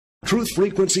Truth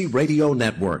Frequency Radio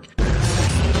Network.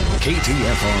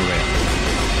 K-TFRN.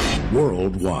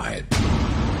 Worldwide.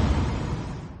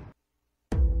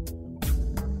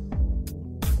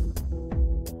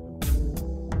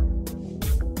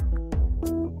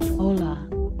 Hola,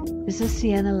 this is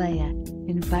Sienna,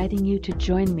 inviting you to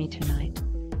join me tonight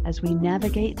as we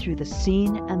navigate through the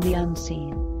seen and the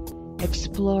unseen,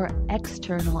 explore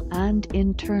external and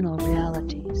internal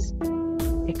realities,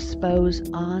 expose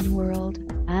on-world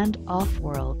and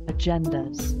off-world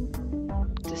agendas,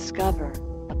 discover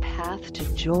a path to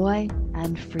joy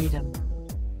and freedom.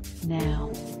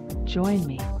 Now, join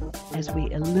me as we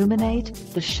illuminate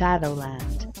the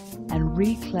Shadowland and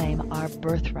reclaim our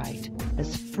birthright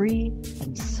as free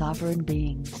and sovereign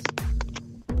beings.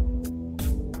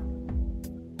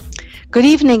 Good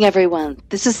evening, everyone.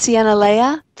 This is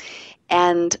Sienna,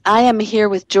 and I am here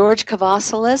with George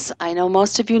Kavassilas. I know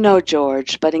most of you know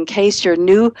George, but in case you're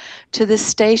new to this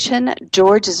station,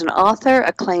 George is an author,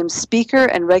 acclaimed speaker,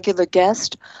 and regular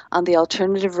guest on the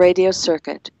alternative radio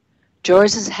circuit.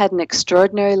 George has had an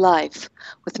extraordinary life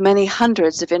with many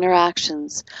hundreds of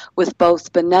interactions with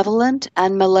both benevolent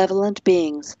and malevolent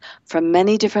beings from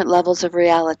many different levels of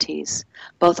realities,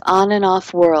 both on and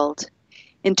off world.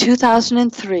 In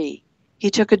 2003, he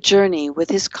took a journey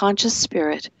with his conscious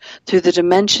spirit through the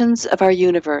dimensions of our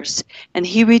universe, and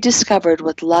he rediscovered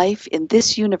what life in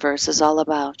this universe is all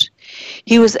about.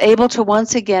 He was able to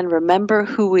once again remember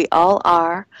who we all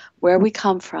are, where we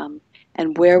come from,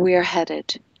 and where we are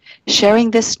headed, sharing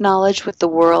this knowledge with the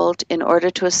world in order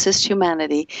to assist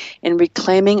humanity in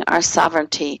reclaiming our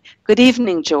sovereignty. Good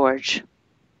evening, George.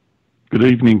 Good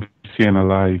evening,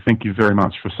 Sienna. Thank you very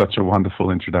much for such a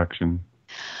wonderful introduction.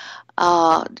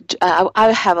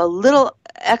 I have a little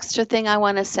extra thing I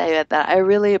want to say that I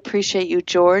really appreciate you,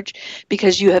 George,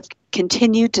 because you have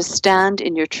continued to stand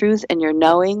in your truth and your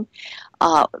knowing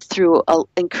through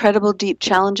incredible deep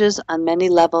challenges on many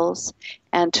levels.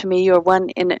 And to me, you're one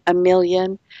in a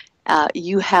million.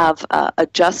 You have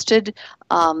adjusted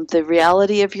the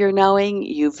reality of your knowing.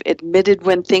 You've admitted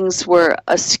when things were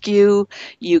askew.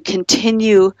 You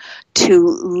continue to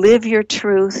live your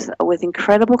truth with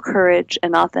incredible courage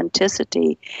and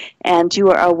authenticity, and you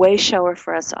are a way shower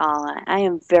for us all. I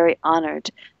am very honored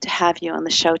to have you on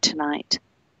the show tonight.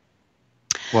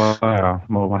 Well,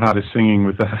 my heart is singing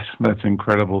with that. That's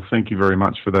incredible. Thank you very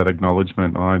much for that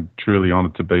acknowledgement. I'm truly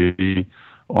honored to be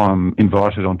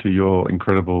invited onto your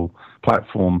incredible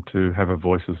platform to have a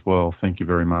voice as well. Thank you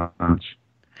very much.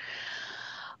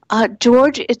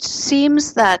 George, it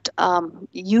seems that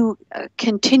you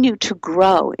continue to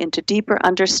grow into deeper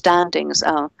understandings.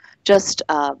 Just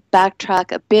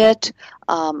backtrack a bit.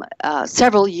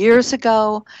 Several years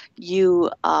ago, you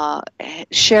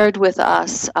shared with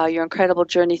us your incredible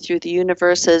journey through the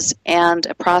universes and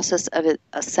a process of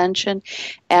ascension.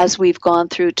 As we've gone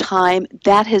through time,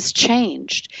 that has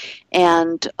changed.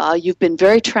 And you've been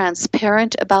very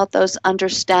transparent about those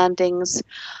understandings.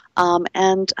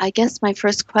 And I guess my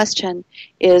first question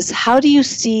is, how do you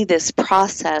see this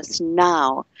process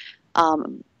now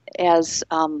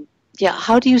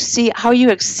how are you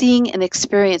seeing and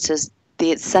experiencing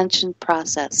the ascension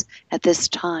process at this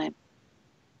time?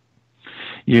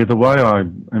 Yeah, the way I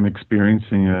am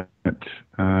experiencing it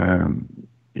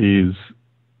is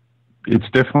it's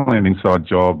definitely an inside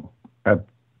job at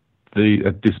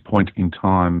this point in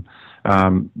time.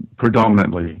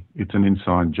 Predominantly, it's an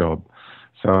inside job.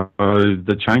 So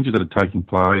the changes that are taking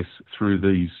place through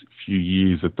these few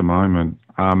years at the moment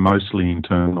are mostly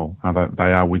internal.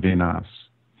 They are within us.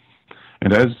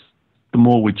 And as the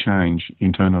more we change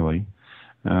internally,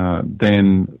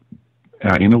 then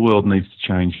our inner world needs to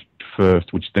change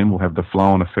first, which then will have the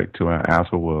flow-on effect to our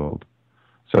outer world.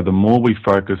 So the more we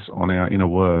focus on our inner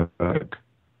work,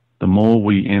 the more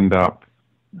we end up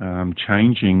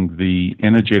changing the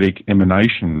energetic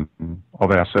emanation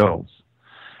of ourselves.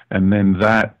 And then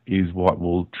that is what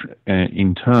will,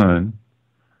 in turn,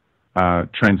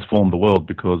 transform the world,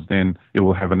 because then it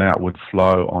will have an outward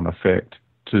flow-on effect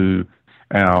to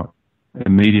our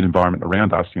immediate environment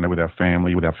around us, with our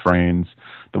family, with our friends,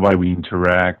 the way we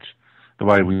interact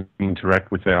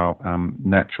with our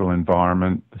natural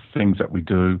environment, the things that we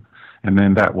do, and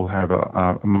then that will have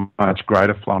a much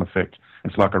greater flow-on effect.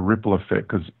 It's like a ripple effect,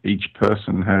 because each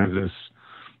person has this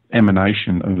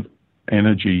emanation of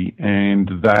energy,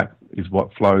 and that is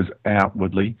what flows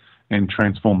outwardly and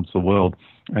transforms the world.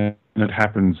 And it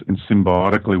happens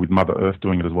symbiotically with Mother Earth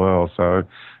doing it as well. So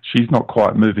she's not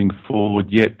quite moving forward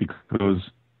yet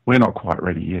because we're not quite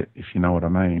ready yet, if you know what I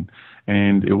mean.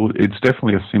 And it's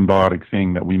definitely a symbiotic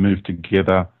thing that we move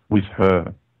together with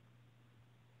her.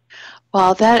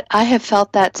 Well, that I have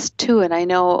felt that too, and I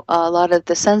know a lot of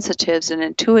the sensitives and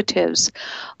intuitives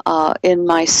in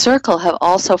my circle have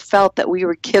also felt that we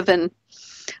were given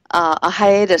a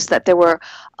hiatus, that there were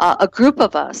a group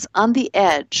of us on the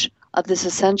edge of this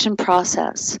ascension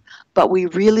process, but we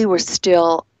really were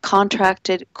still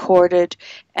contracted, corded,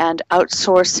 and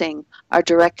outsourcing our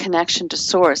direct connection to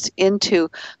source into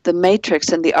the matrix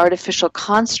and the artificial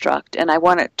construct. And I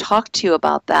want to talk to you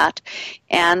about that.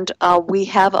 And we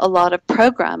have a lot of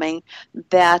programming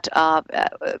that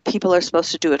people are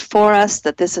supposed to do it for us,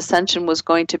 that this ascension was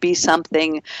going to be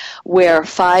something where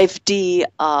 5D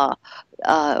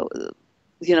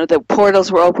the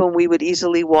portals were open, we would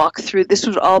easily walk through. This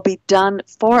would all be done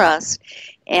for us.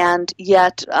 And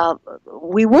yet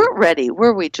we weren't ready,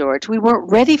 were we, George? We weren't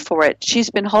ready for it.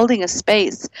 She's been holding a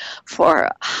space for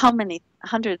how many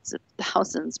hundreds of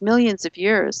thousands, millions of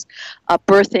years,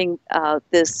 birthing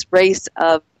this race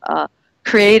of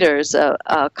creators,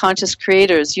 conscious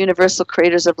creators, universal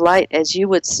creators of light, as you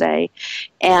would say.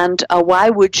 And why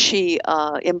would she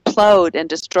implode and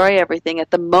destroy everything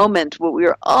at the moment when we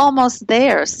were almost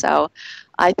there? So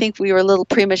I think we were a little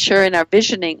premature in our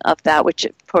visioning of that, which,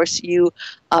 of course, you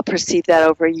perceived that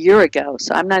over a year ago.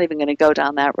 So I'm not even going to go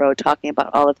down that road talking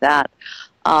about all of that.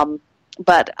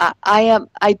 But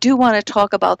I do want to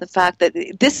talk about the fact that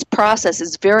this process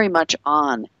is very much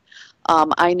on.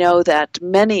 I know that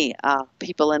many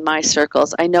people in my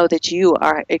circles, I know that you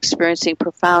are experiencing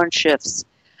profound shifts,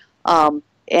 and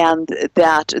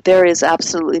that there is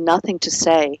absolutely nothing to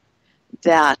say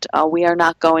that we are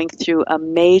not going through a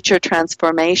major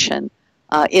transformation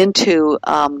into,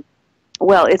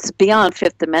 it's beyond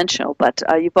fifth dimensional, but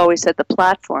you've always said the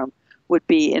platform would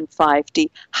be in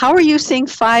 5D. How are you seeing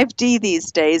 5D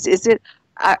these days? Is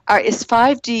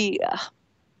 5D...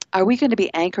 Are we going to be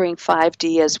anchoring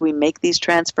 5D as we make these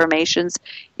transformations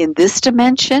in this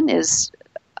dimension? Is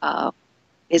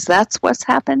that what's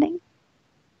happening?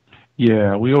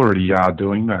 Yeah, we already are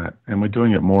doing that, and we're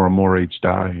doing it more and more each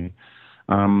day.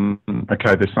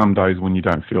 Okay, there's some days when you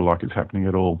don't feel like it's happening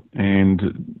at all.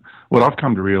 And what I've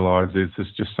come to realise is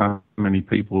there's just so many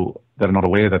people that are not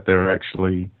aware that they're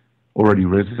actually already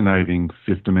resonating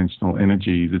fifth dimensional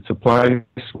energies. It's a place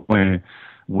where,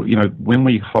 when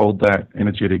we hold that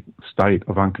energetic state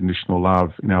of unconditional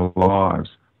love in our lives,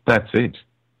 that's it.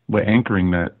 We're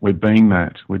anchoring that. We're being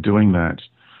that. We're doing that.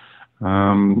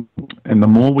 And the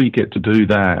more we get to do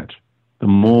that, the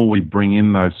more we bring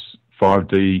in those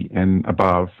 5D and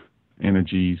above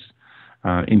energies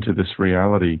into this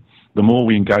reality. The more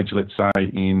we engage, let's say,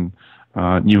 in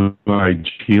New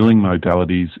Age healing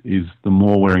modalities, is the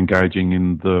more we're engaging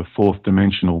in the fourth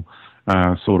dimensional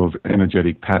sort of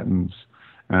energetic patterns.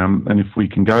 And if we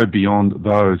can go beyond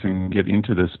those and get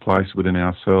into this place within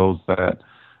ourselves that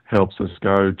helps us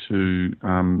go to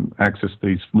access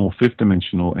these more fifth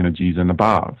dimensional energies and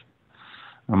above,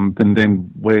 then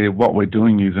what we're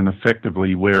doing is, and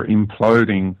effectively, we're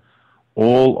imploding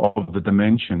all of the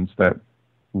dimensions that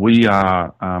we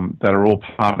are, that are all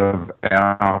part of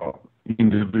our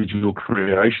individual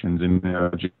creations in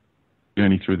our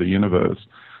journey through the universe.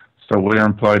 So we're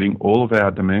imploding all of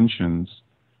our dimensions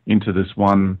into this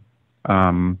one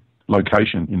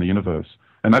location in the universe.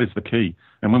 And that is the key.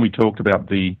 And when we talked about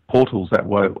the portals that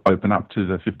will open up to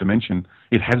the fifth dimension,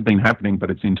 it has been happening, but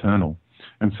it's internal.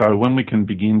 And so when we can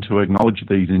begin to acknowledge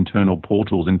these internal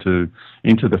portals into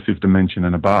the fifth dimension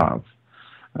and above,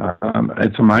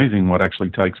 it's amazing what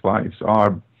actually takes place.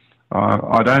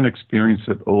 I don't experience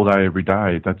it all day, every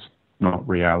day. That's not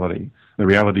reality. The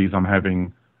reality is I'm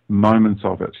having moments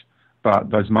of it.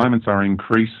 But those moments are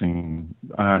increasing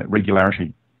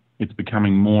regularity. It's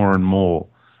becoming more and more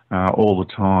all the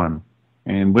time.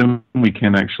 And when we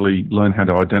can actually learn how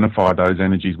to identify those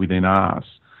energies within us,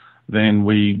 then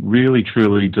we really,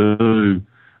 truly do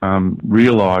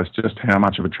realize just how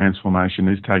much of a transformation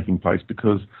is taking place,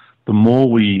 because the more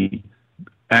we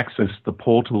access the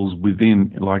portals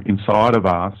within, like inside of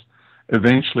us,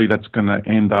 eventually that's going to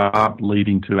end up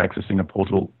leading to accessing a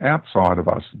portal outside of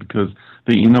us, because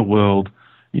the inner world,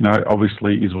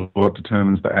 obviously is what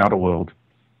determines the outer world.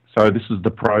 So this is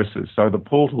the process. So the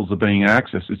portals are being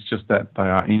accessed. It's just that they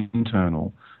are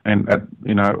internal. And,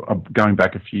 going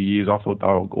back a few years, I thought they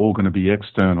were all going to be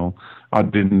external. I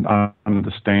didn't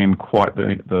understand quite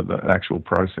the actual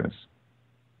process.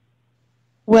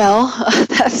 Well,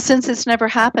 since it's never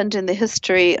happened in the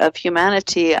history of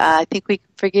humanity, I think we can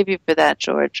forgive you for that,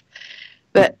 George.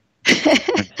 But,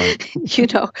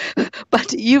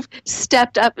 but you've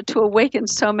stepped up to awaken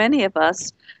so many of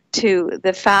us to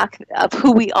the fact of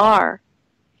who we are.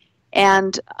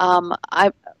 And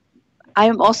I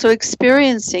am also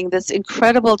experiencing this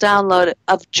incredible download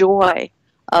of joy,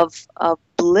 of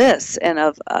bliss, and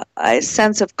of a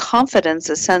sense of confidence,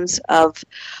 a sense of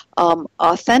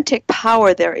authentic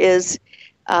power. There is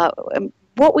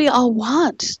what we all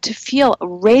want, to feel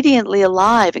radiantly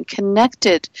alive and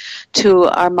connected to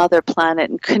our mother planet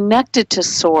and connected to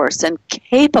source and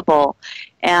capable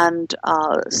and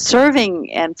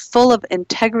serving and full of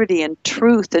integrity and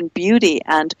truth and beauty.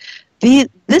 And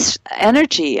this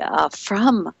energy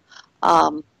from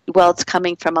it's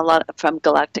coming from from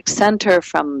Galactic Center,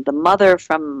 from the Mother,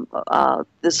 from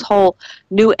this whole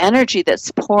new energy that's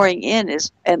pouring in,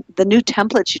 and the new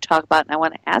templates you talk about, and I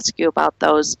want to ask you about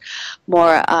those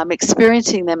more,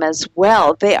 experiencing them as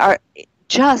well. They are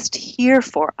just here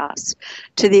for us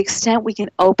to the extent we can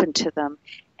open to them.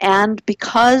 And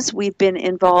because we've been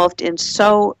involved in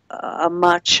so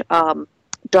much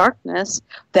darkness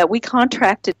that we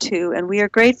contracted to and we are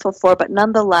grateful for, but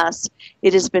nonetheless,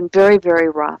 it has been very, very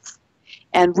rough.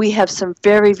 And we have some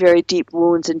very, very deep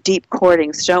wounds and deep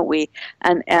cordings, don't we?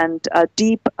 And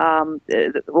deep, want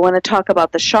to talk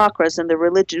about the chakras and the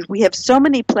religions. We have so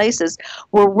many places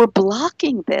where we're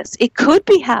blocking this. It could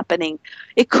be happening.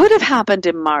 It could have happened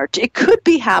in March. It could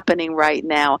be happening right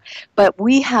now. But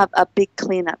we have a big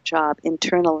cleanup job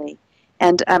internally.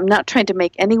 And I'm not trying to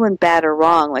make anyone bad or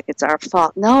wrong, like it's our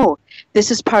fault. No, this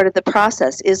is part of the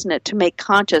process, isn't it? To make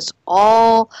conscious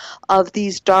all of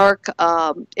these dark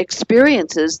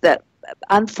experiences that,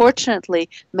 unfortunately,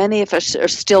 many of us are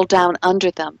still down under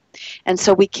them. And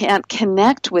so we can't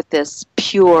connect with this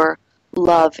pure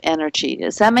love energy.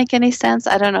 Does that make any sense?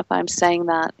 I don't know if I'm saying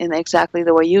that in exactly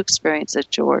the way you experience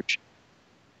it, George.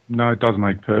 No, it does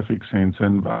make perfect sense.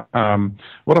 And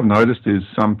what I've noticed is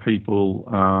some people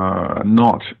are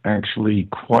not actually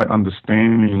quite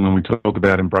understanding when we talk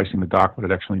about embracing the dark what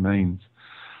it actually means.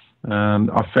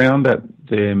 I found that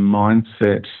their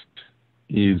mindset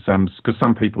is, because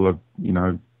some people have,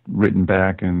 written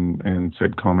back and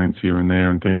said comments here and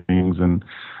there and things. And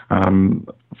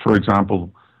for example,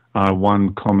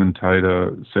 one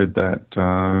commentator said that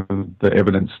the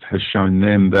evidence has shown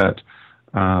them that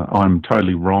I'm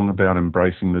totally wrong about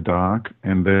embracing the dark,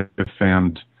 and they've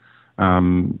found,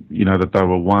 that they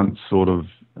were once sort of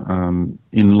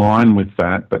in line with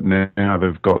that, but now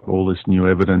they've got all this new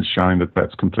evidence showing that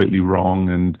that's completely wrong,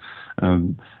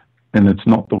 and it's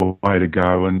not the way to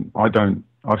go. And I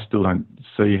still don't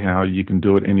see how you can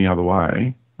do it any other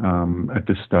way at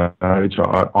this stage.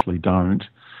 I actually don't.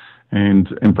 And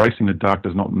embracing the dark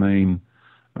does not mean,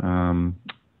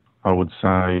 I would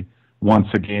say, once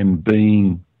again,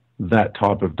 being that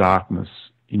type of darkness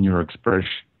in your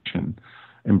expression.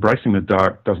 Embracing the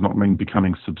dark does not mean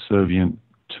becoming subservient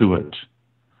to it.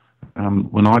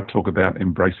 When I talk about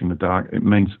embracing the dark, it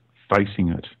means facing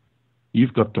it.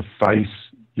 You've got to face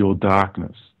your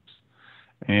darkness.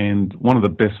 And one of the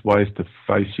best ways to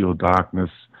face your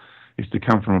darkness is to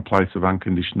come from a place of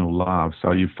unconditional love.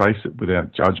 So you face it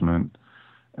without judgment.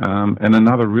 And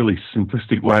another really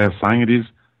simplistic way of saying it is,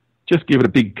 just give it a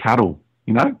big cuddle,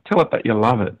 tell it that you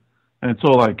love it, and it's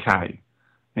all okay.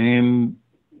 And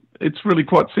it's really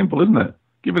quite simple, isn't it?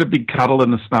 Give it a big cuddle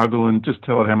and a snuggle and just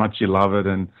tell it how much you love it,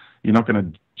 and you're not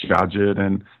going to judge it,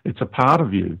 and it's a part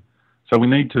of you. So we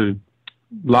need to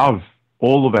love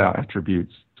all of our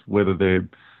attributes, whether they're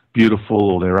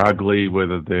beautiful or they're ugly,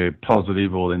 whether they're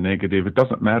positive or they're negative. It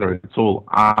doesn't matter. It's all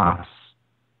us.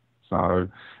 So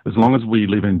as long as we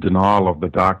live in denial of the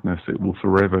darkness, it will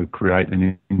forever create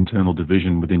an internal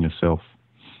division within yourself.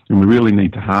 And we really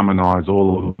need to harmonize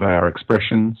all of our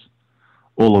expressions,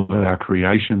 all of our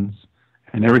creations,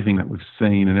 and everything that we've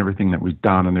seen and everything that we've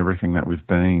done and everything that we've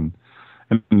been.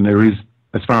 And there is,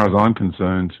 as far as I'm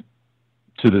concerned,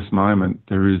 to this moment,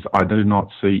 I do not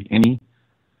see any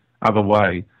other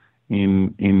way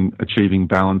in achieving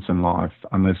balance in life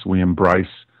unless we embrace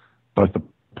both the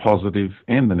positive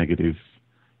and the negative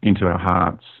into our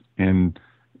hearts and,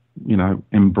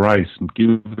 embrace and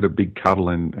give it a big cuddle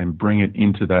and bring it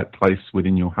into that place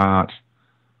within your heart,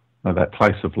 that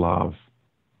place of love.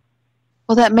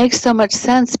 Well, that makes so much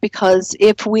sense, because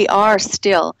if we are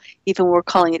still, even we're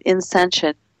calling it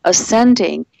Ascension,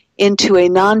 ascending into a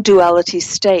non-duality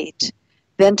state,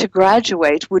 then to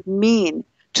graduate would mean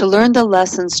to learn the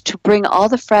lessons, to bring all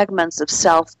the fragments of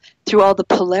self through all the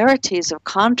polarities of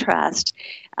contrast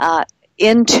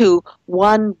into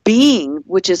one being,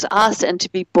 which is us, and to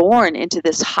be born into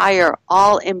this higher,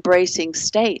 all-embracing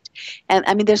state. And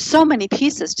I mean, there's so many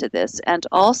pieces to this, and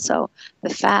also the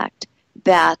fact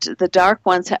that the dark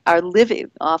ones are living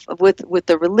off of with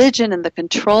the religion and the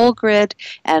control grid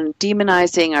and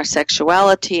demonizing our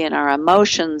sexuality and our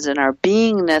emotions and our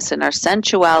beingness and our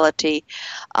sensuality,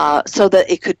 so that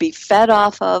it could be fed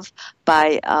off of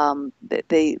by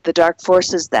the dark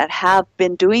forces that have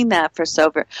been doing that for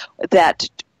that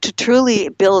to truly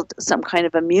build some kind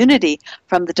of immunity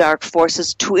from the dark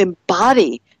forces, to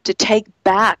embody, to take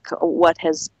back what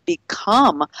has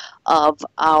become of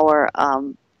our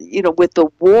with the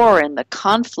war and the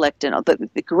conflict and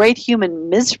the great human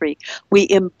misery. We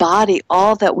embody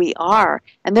all that we are,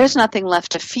 and there's nothing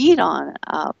left to feed on.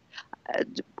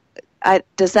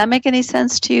 Does that make any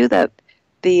sense to you, that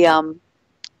the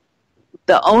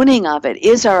owning of it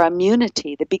is our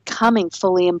immunity, the becoming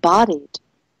fully embodied?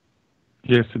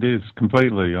 Yes, it is,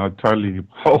 completely. I totally,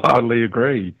 wholeheartedly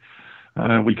agree.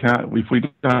 We can't, if we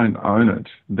don't own it,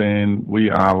 then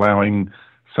we are allowing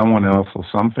someone else or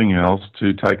something else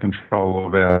to take control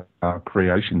of our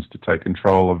creations, to take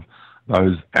control of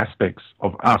those aspects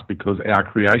of us, because our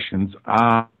creations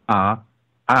are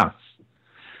us.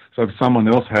 So if someone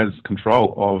else has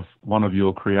control of one of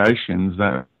your creations,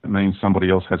 that means somebody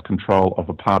else has control of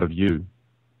a part of you.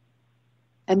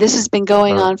 And this has been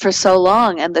going on for so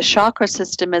long, and the chakra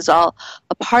system is all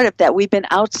a part of that. We've been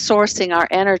outsourcing our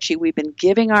energy. We've been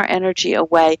giving our energy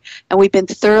away, and we've been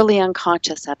thoroughly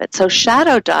unconscious of it. So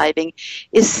shadow diving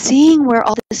is seeing where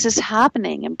all this is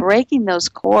happening and breaking those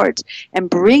cords and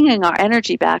bringing our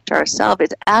energy back to ourselves.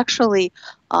 It's actually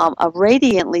a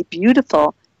radiantly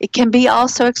beautiful. It can be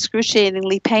also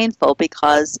excruciatingly painful,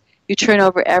 because you turn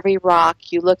over every rock,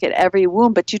 you look at every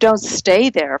wound, but you don't stay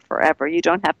there forever. You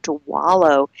don't have to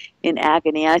wallow in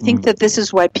agony. And I think that this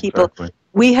is why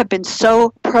we have been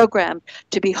so programmed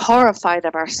to be horrified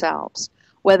of ourselves,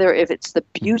 whether if it's the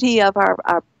beauty of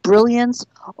our brilliance,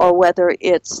 or whether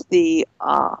it's the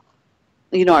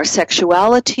our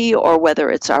sexuality, or whether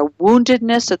it's our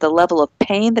woundedness or the level of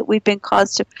pain that we've been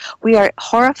caused to. We are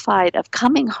horrified of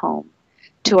coming home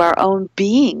to our own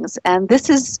beings, and this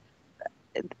is,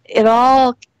 it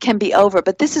all can be over.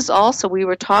 But this is also, we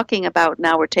were talking about,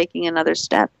 now we're taking another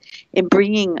step in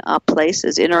bringing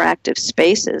places, interactive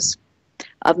spaces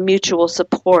of mutual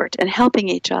support and helping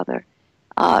each other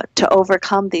to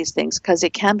overcome these things, because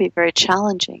it can be very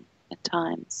challenging at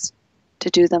times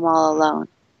to do them all alone.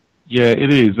 Yeah,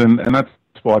 it is, and that's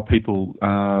why people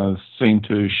seem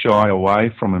to shy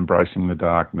away from embracing the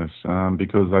darkness,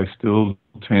 because they still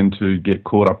tend to get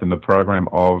caught up in the program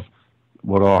of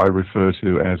what I refer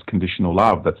to as conditional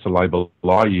love. That's the label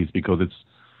I use, because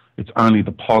it's only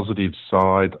the positive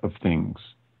side of things,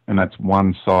 and that's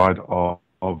one side of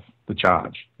the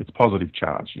charge. It's positive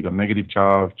charge. You've got negative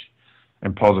charge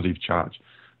and positive charge.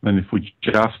 Then if we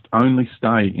just only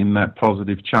stay in that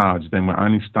positive charge, then we're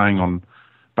only staying on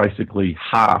basically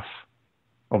half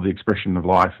of the expression of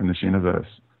life in this universe.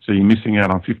 So you're missing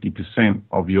out on 50%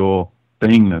 of your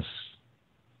beingness.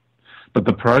 But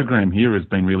the program here has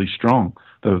been really strong.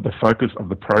 The focus of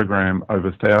the program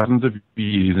over thousands of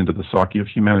years into the psyche of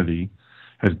humanity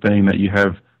has been that you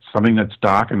have something that's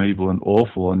dark and evil and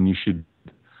awful, and you should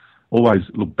always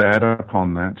look bad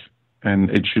upon that, and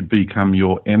it should become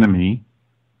your enemy,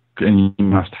 and you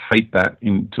must hate that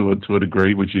to a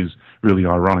degree, which is really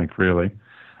ironic, really.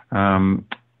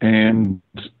 And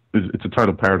it's a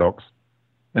total paradox.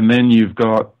 And then you've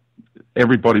got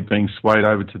everybody being swayed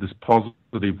over to this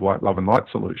positive white love and light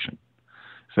solution.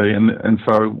 See, and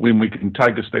so when we can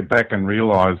take a step back and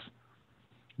realise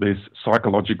this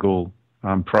psychological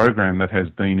program that has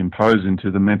been imposed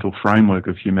into the mental framework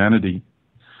of humanity,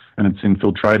 and it's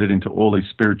infiltrated into all these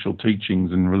spiritual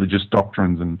teachings and religious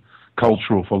doctrines and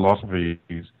cultural philosophies,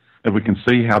 that we can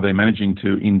see how they're managing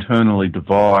to internally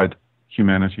divide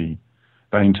humanity.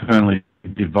 They internally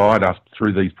divide us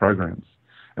through these programs.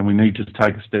 And we need to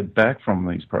take a step back from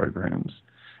these programs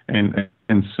and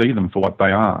see them for what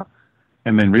they are.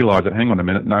 And then realise that, hang on a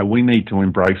minute, no, we need to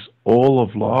embrace all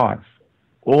of life,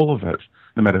 all of it,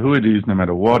 no matter who it is, no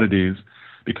matter what it is,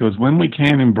 because when we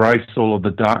can embrace all of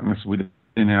the darkness within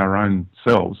our own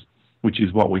selves, which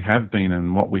is what we have been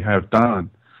and what we have done,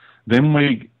 then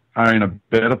we are in a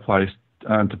better place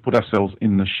to put ourselves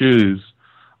in the shoes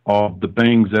of the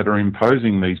beings that are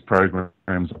imposing these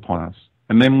programs upon us.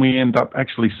 And then we end up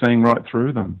actually seeing right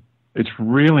through them. It's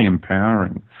really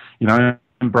empowering. You know,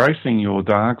 embracing your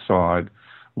dark side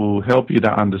will help you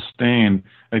to understand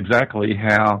exactly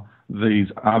how these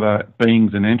other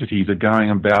beings and entities are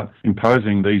going about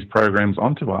imposing these programs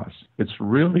onto us. It's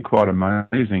really quite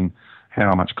amazing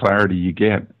how much clarity you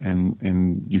get,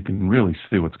 and you can really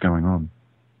see what's going on.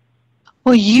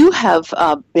 Well, you have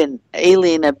been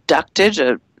alien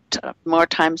abducted more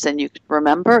times than you could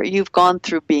remember. You've gone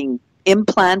through being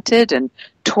implanted and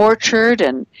tortured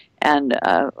and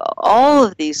all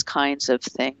of these kinds of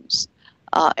things.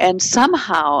 And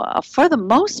somehow, for the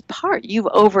most part, you've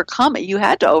overcome it. You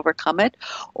had to overcome it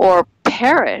or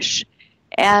perish.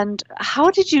 And how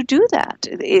did you do that?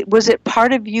 Was it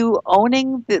part of you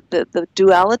owning the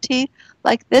duality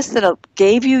like this that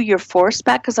gave you your force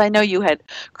back? Because I know you had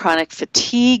chronic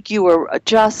fatigue. You were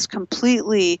just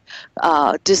completely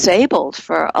disabled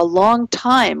for a long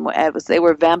time as they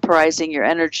were vampirizing your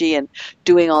energy and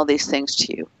doing all these things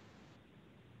to you.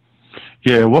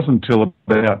 Yeah, it wasn't until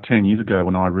about 10 years ago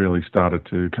when I really started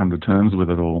to come to terms with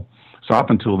it all. So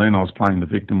up until then, I was playing the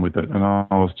victim with it, and I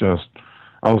was just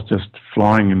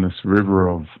flying in this river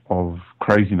of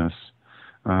craziness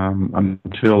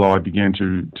until I began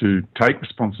to take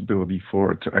responsibility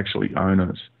for it, to actually own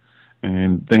it.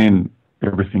 And then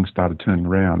everything started turning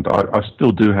around. I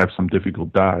still do have some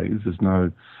difficult days. There's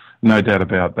no doubt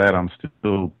about that. I'm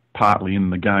still partly in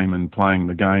the game and playing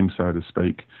the game, so to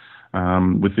speak,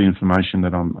 with the information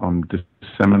that I'm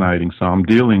disseminating. So I'm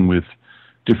dealing with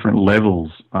different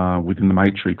levels within the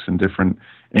matrix and different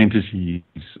entities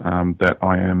that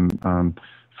I am,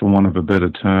 for want of a better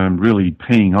term, really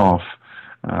peeing off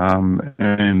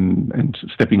and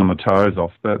stepping on the toes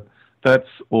off. But that's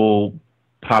all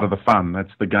part of the fun.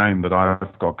 That's the game that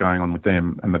I've got going on with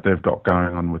them and that they've got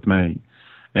going on with me.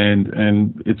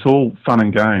 And it's all fun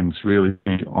and games, really,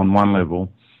 on one level.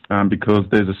 Because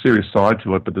there's a serious side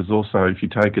to it, but there's also, if you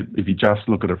just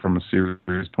look at it from a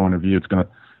serious point of view, it's going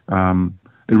to,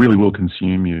 it really will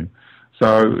consume you.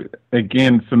 So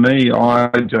again, for me, I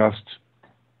just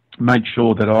made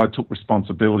sure that I took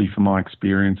responsibility for my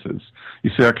experiences.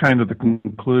 You see, I came to the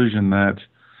conclusion that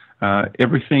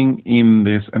everything in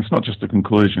this, and it's not just a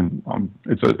conclusion,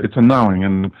 it's a knowing,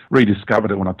 and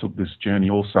rediscovered it when I took this journey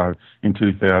also in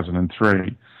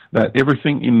 2003. That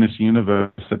everything in this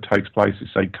universe that takes place is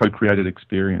a co-created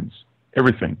experience.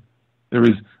 Everything. There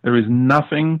is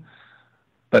nothing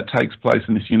that takes place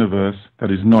in this universe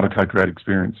that is not a co-created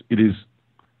experience. It is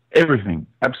everything,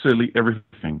 absolutely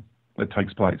everything that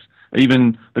takes place.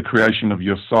 Even the creation of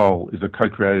your soul is a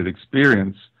co-created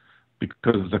experience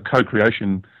because it's a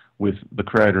co-creation with the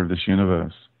creator of this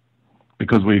universe,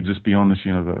 because we exist beyond this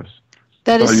universe.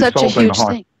 That is such a huge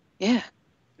thing. Yeah.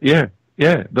 Yeah.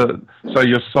 Yeah, so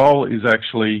your soul is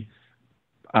actually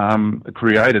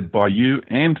created by you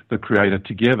and the creator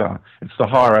together. It's the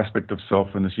higher aspect of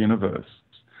self in this universe.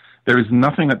 There is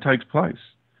nothing that takes place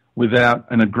without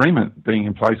an agreement being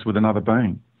in place with another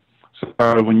being.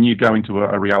 So when you go into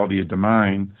a reality, a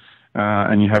domain,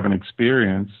 and you have an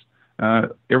experience,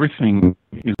 everything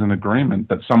is an agreement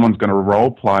that someone's going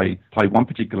to play one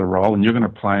particular role, and you're going to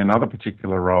play another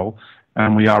particular role.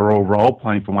 And we are all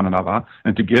role-playing for one another,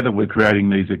 and together we're creating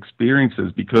these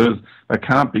experiences because they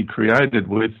can't be created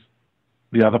with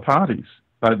the other parties.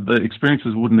 The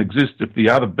experiences wouldn't exist if the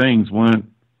other beings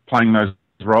weren't playing those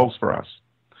roles for us,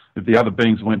 if the other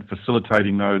beings weren't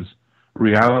facilitating those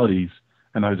realities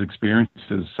and those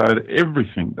experiences. So that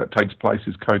everything that takes place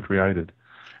is co-created.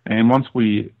 And once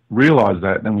we realise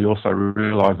that, then we also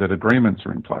realise that agreements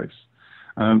are in place.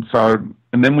 And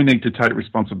then we need to take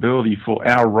responsibility for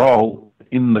our role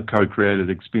in the co-created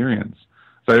experience.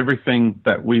 So everything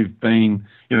that we've been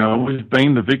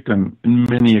the victim in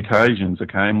many occasions,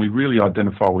 okay, and we really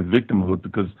identify with victimhood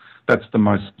because that's the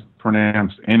most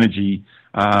pronounced energy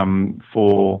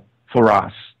for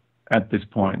us at this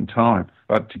point in time.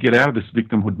 But to get out of this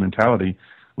victimhood mentality,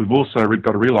 we've also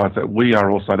got to realise that we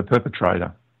are also the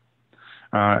perpetrator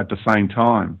at the same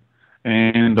time.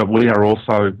 And we are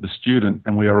also the student,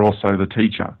 and we are also the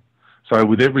teacher. So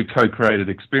with every co-created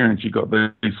experience, you've got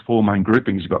these four main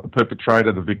groupings. You've got the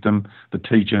perpetrator, the victim, the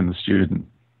teacher, and the student.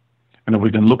 And if we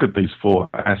can look at these four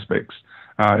aspects,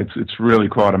 it's really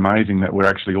quite amazing that we're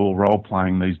actually all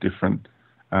role-playing these different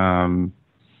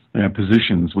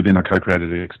positions within a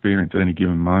co-created experience at any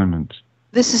given moment.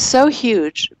 This is so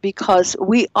huge because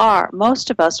most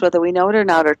of us, whether we know it or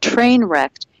not, are train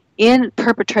wrecked in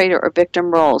perpetrator or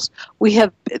victim roles.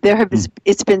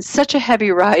 It's been such a heavy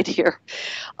ride here.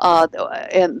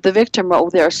 And the victim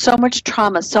role, there's so much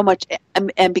trauma, so much,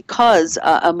 and because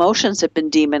emotions have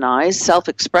been demonized,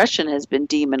 self-expression has been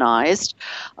demonized,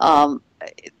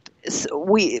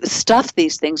 we stuff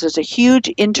these things. There's a huge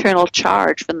internal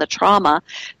charge from the trauma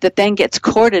that then gets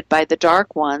courted by the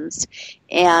dark ones.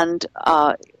 And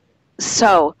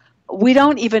so we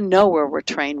don't even know where we're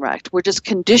train wrecked. We're just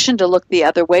conditioned to look the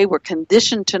other way. We're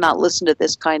conditioned to not listen to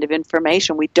this kind of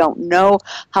information. We don't know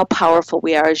how powerful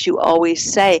we are, as you always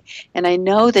say. And I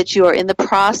know that you are in the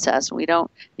process. We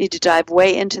don't need to dive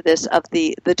way into this of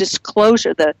the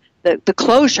disclosure, the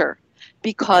closure,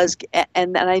 because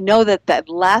and I know that that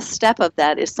last step of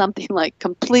that is something like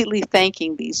completely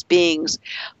thanking these beings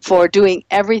for doing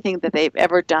everything that they've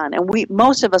ever done. And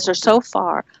most of us are so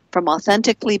far from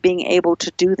authentically being able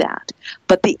to do that.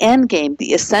 But the end game,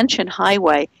 the ascension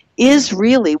highway, is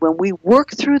really when we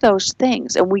work through those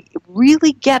things and we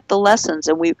really get the lessons,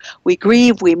 and we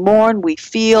grieve, we mourn, we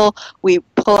feel, we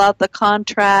pull out the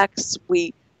contracts,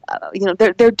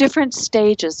 there are different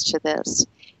stages to this.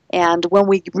 And when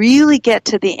we really get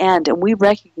to the end and we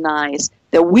recognize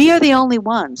that we are the only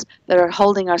ones that are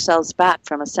holding ourselves back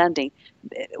from ascending,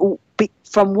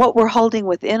 from what we're holding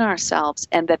within ourselves,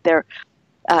 and that they're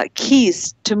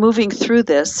keys to moving through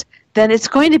this, then it's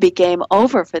going to be game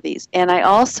over for these. And I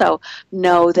also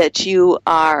know that you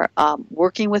are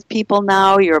working with people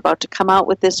now. You're about to come out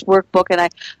with this workbook, and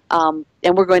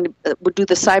we're going to we'll do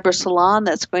the cyber salon.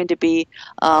 That's going to be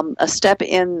a step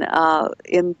in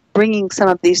bringing some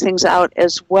of these things out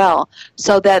as well.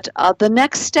 So that the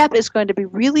next step is going to be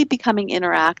really becoming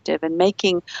interactive and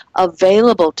making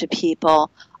available to people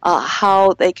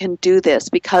how they can do this,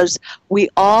 because we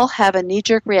all have a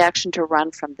knee-jerk reaction to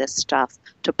run from this stuff,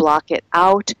 to block it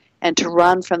out, and to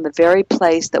run from the very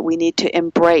place that we need to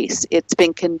embrace. It's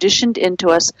been conditioned into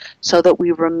us so that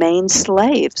we remain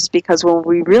slaves, because when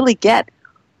we really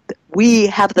we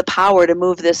have the power to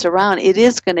move this around, it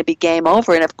is going to be game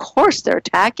over. And of course they're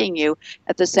attacking you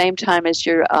at the same time as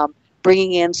you're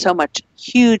bringing in so much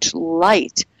huge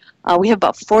light. We have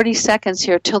about 40 seconds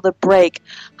here till the break.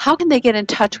 How can they get in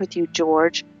touch with you,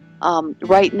 George,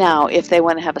 right now, if they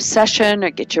want to have a session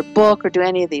or get your book or do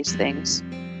any of these things?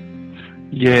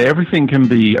 Yeah, everything can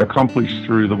be accomplished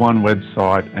through the one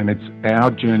website, and it's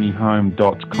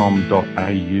ourjourneyhome.com.au.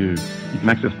 You can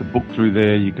access the book through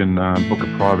there. You can book a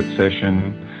private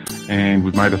session, and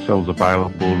we've made ourselves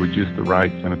available, reduced the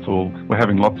rates, and we're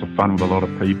having lots of fun with a lot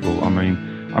of people. I mean,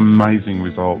 amazing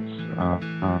results.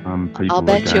 People I'll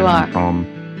bet you are. From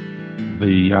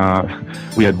we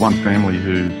had one family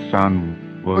whose son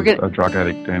was a drug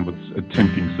addict and was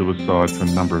attempting suicide for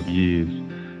a number of years,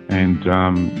 and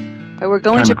we're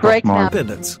going to break now.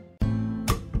 Minutes.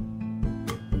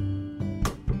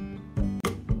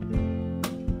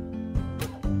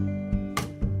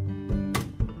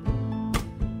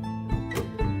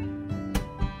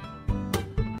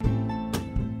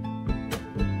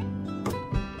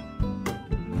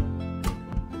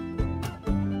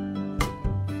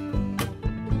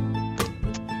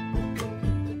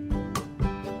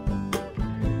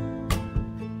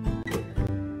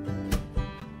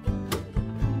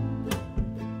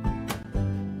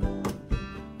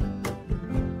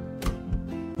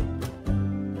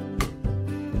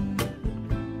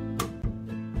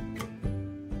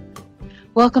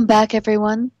 Welcome back,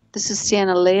 everyone. This is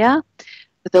Sienna Leah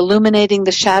with Illuminating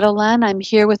the Shadowland. I'm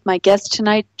here with my guest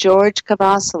tonight, George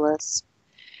Kavassilas.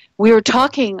 We were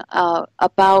talking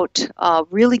about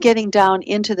really getting down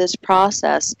into this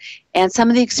process and some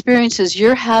of the experiences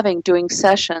you're having doing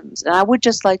sessions. And I would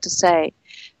just like to say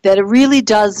that it really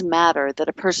does matter that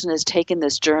a person has taken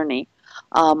this journey.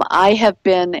 I have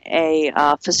been a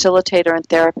facilitator and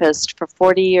therapist for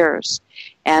 40 years,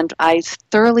 and I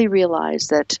thoroughly realize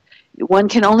that one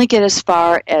can only get as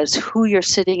far as who you're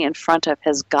sitting in front of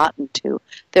has gotten to.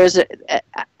 There's an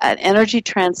energy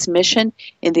transmission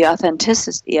in the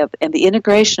authenticity of and the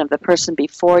integration of the person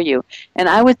before you. And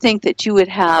I would think that you would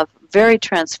have very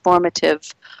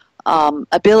transformative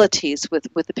abilities with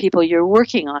the people you're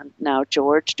working on now,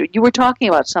 George. You were talking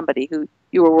about somebody who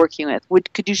you were working with.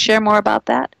 Could you share more about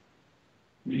that?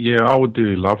 Yeah, I would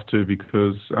really love to,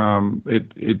 because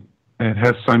it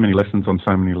has so many lessons on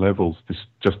so many levels.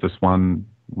 Just this one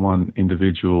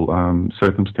individual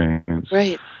circumstance.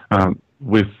 Right.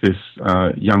 With this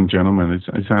young gentleman,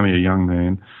 it's only a young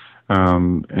man,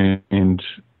 and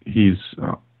he's.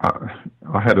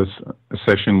 I had a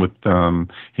session with him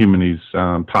and his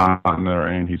partner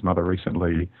and his mother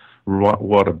recently.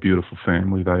 What a beautiful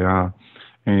family they are,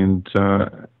 and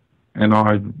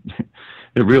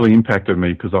it really impacted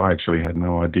me, because I actually had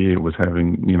no idea it was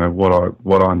having,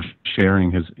 what I'm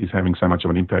sharing is having so much of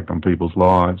an impact on people's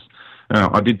lives.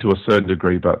 I did to a certain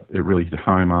degree, but it really hit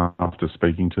home after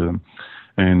speaking to them.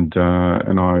 And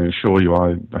I assure you,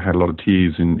 I had a lot of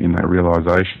tears in that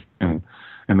realization. And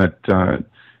that,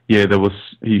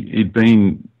 he'd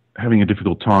been having a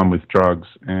difficult time with drugs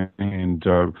and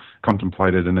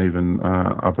contemplated and even,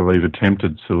 I believe,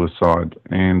 attempted suicide.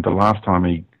 And the last time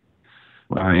he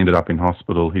ended up in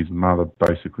hospital, his mother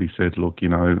basically said, look,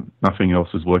 nothing else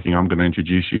is working. I'm going to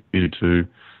introduce you to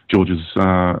George's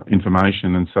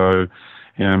information. And so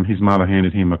his mother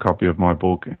handed him a copy of my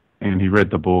book, and he read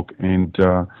the book, and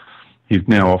he's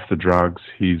now off the drugs.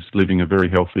 He's living a very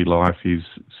healthy life. He's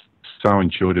so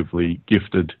intuitively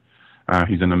gifted.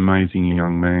 He's an amazing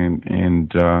young man,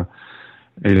 and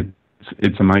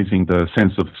it's amazing the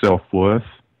sense of self-worth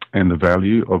and the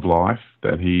value of life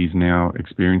that he's now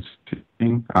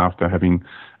experiencing after having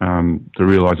the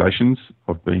realizations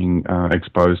of being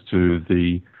exposed to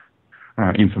the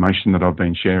information that I've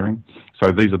been sharing.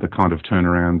 So these are the kind of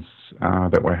turnarounds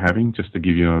that we're having, just to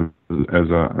give you as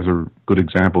a good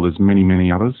example. There's many, many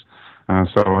others.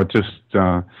 So I just,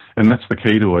 and that's the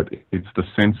key to it. It's the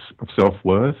sense of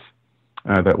self-worth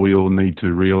that we all need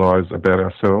to realize about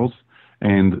ourselves,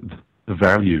 and the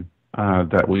value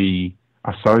that we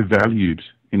are so valued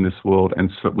in this world,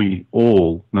 and so we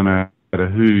all, no matter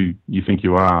who you think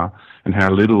you are and how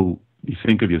little you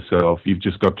think of yourself, you've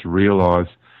just got to realize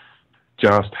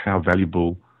just how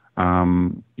valuable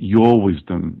your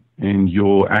wisdom and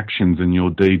your actions and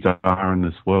your deeds are in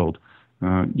this world.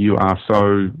 You are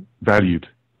so valued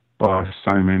by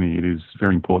so many. It is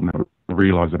very important that we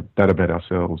realize that about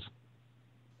ourselves.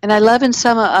 And I love in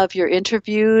some of your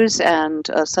interviews and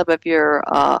some of your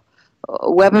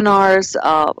webinars,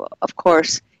 of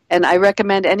course, and I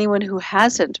recommend anyone who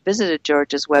hasn't visited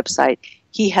George's website,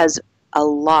 he has a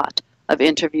lot of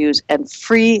interviews and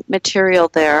free material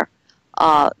there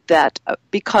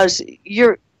because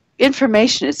your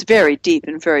information is very deep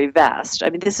and very vast.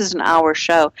 I mean, this is an hour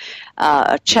show,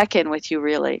 a check-in with you,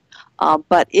 really.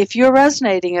 But if you're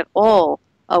resonating at all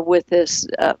with this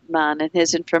man and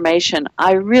his information,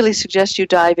 I really suggest you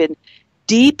dive in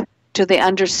deep to the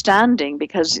understanding,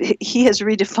 because he has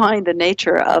redefined the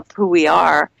nature of who we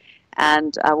are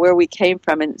and where we came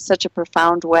from in such a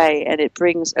profound way, and it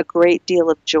brings a great deal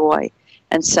of joy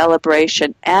and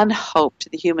celebration and hope to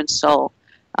the human soul,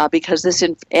 because this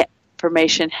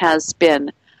information has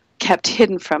been kept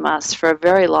hidden from us for a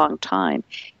very long time.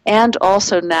 And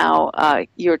also now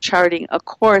you're charting a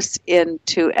course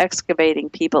into excavating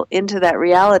people into that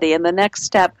reality. And the next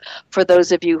step for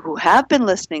those of you who have been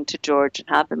listening to George and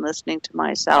have been listening to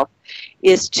myself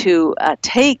is to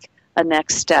take a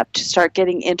next step to start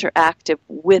getting interactive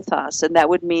with us. And that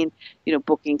would mean,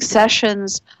 booking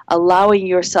sessions, allowing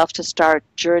yourself to start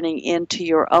journeying into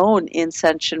your own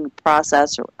Ascension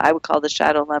process, or I would call the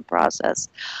Shadowland process.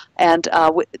 And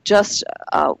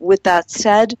with that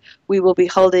said, we will be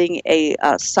holding a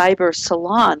cyber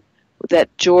salon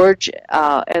that George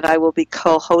and I will be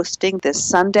co-hosting this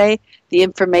Sunday. The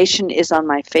information is on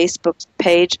my Facebook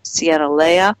page, Sienna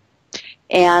Leah,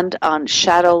 and on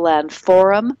Shadowland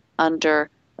Forum under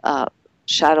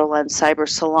Shadowland Cyber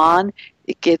Salon.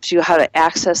 It gives you how to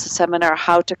access the seminar,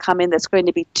 how to come in. That's going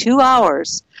to be 2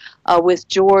 hours with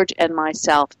George and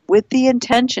myself, with the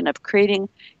intention of creating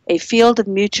a field of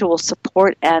mutual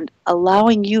support and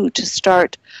allowing you to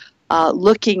start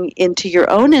looking into your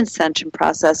own ascension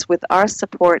process with our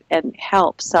support and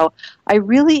help. So I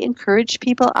really encourage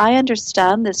people. I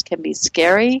understand this can be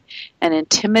scary and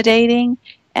intimidating,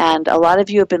 and a lot of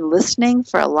you have been listening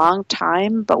for a long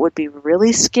time but would be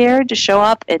really scared to show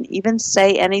up and even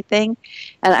say anything.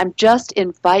 And I'm just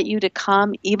invite you to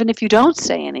come, even if you don't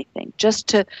say anything, just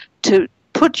to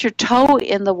put your toe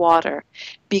in the water,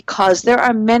 because there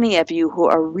are many of you who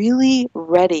are really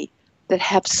ready, that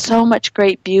have so much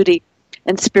great beauty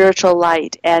and spiritual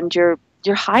light, and you're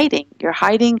hiding. You're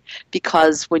hiding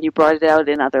because when you brought it out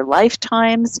in other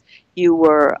lifetimes, you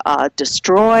were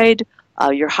destroyed.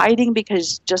 You're hiding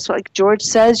because, just like George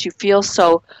says, you feel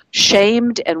so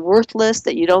shamed and worthless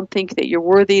that you don't think that you're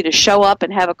worthy to show up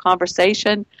and have a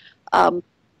conversation.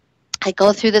 I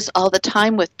go through this all the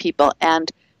time with people,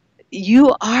 and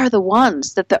you are the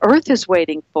ones that the earth is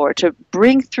waiting for to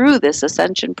bring through this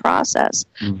ascension process.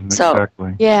 So,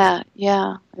 exactly. Yeah,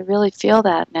 I really feel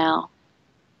that now.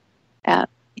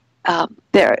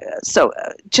 So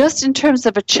just in terms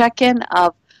of a check-in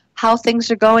of how things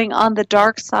are going on the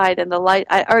dark side and the light,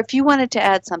 or if you wanted to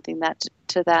add something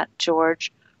to that,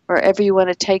 George, wherever you want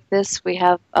to take this, we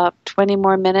have 20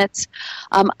 more minutes.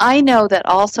 I know that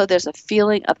also there's a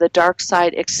feeling of the dark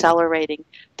side accelerating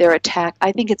their attack.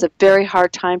 I think it's a very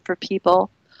hard time for people.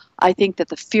 I think that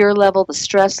the fear level, the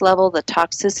stress level, the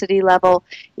toxicity level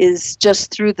is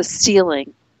just through the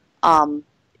ceiling.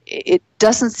 It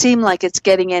doesn't seem like it's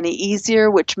getting any easier,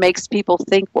 which makes people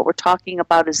think what we're talking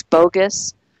about is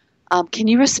bogus. Can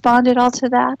you respond at all to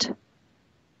that?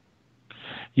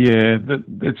 Yeah,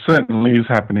 it certainly is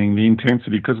happening. The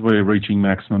intensity, because we're reaching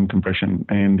maximum compression,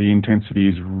 and the intensity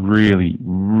is really,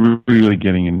 really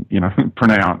getting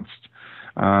pronounced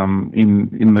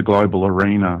in the global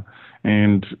arena.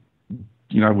 And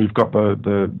we've got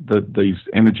these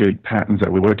energetic patterns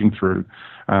that we're working through,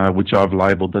 which I've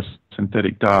labelled the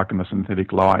synthetic dark and the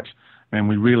synthetic light. And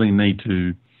we really need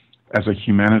to, as a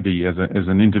humanity, as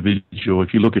an individual,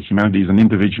 if you look at humanity as an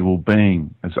individual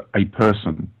being, as a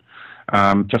person,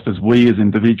 just as we as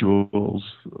individuals,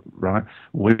 right,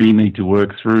 we need to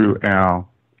work through our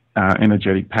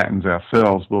energetic patterns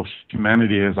ourselves. Well,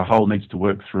 humanity as a whole needs to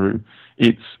work through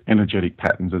its energetic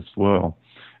patterns as well.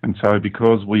 And so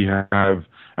because we have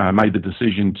made the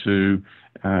decision to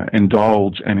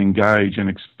indulge and engage and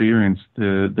experience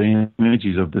the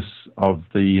energies of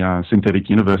the synthetic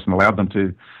universe and allow them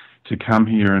to come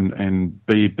here and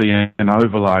be an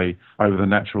overlay over the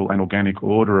natural and organic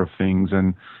order of things,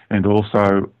 and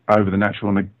also over the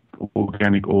natural and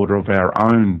organic order of our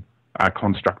own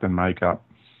construct and makeup,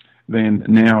 then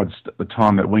now it's the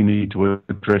time that we need to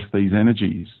address these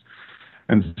energies.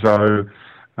 And so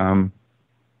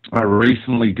I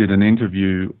recently did an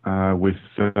interview with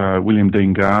William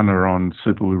Dean Garner on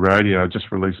Superwoo Radio. I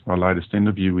just released my latest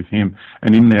interview with him,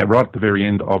 and in there, right at the very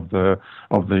end of the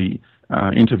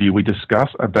interview, we discuss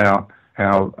about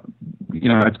how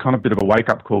it's kind of a bit of a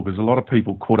wake-up call, because a lot of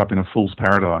people caught up in a fool's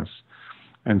paradise,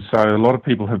 and so a lot of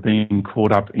people have been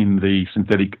caught up in the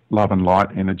synthetic love and light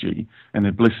energy, and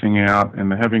they're blissing out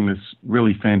and they're having this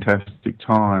really fantastic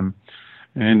time.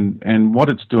 And what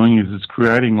it's doing is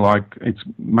it's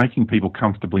making people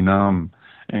comfortably numb,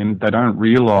 and they don't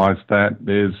realise that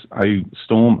there's a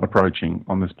storm approaching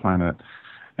on this planet,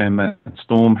 and that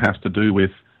storm has to do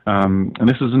with, and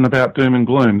this isn't about doom and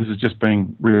gloom, this is just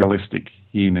being realistic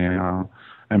here now,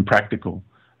 and practical,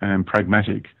 and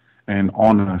pragmatic, and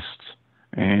honest.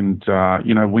 And,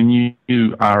 when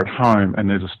you are at home and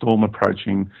there's a storm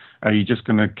approaching, are you just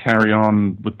going to carry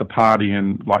on with the party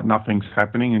and like nothing's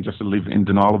happening and just live in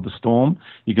denial of the storm?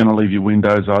 You're going to leave your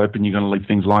windows open, you're going to leave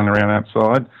things lying around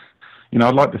outside?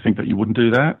 I'd like to think that you wouldn't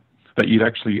do that, that you'd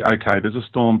actually, okay, there's a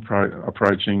storm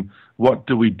approaching. What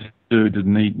do we do to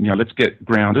let's get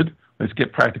grounded, let's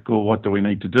get practical. What do we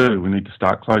need to do? We need to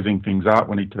start closing things up.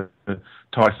 We need to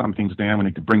tie some things down. We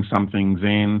need to bring some things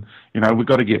in. We've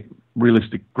got to get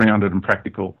realistic, grounded and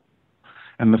practical.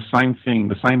 And the same thing,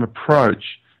 the same approach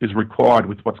is required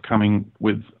with what's coming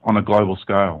on a global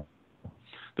scale.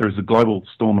 There is a global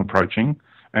storm approaching,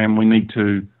 and we need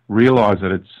to realise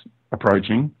that it's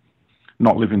approaching,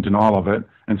 not live in denial of it,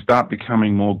 and start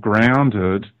becoming more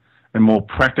grounded and more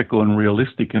practical and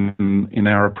realistic in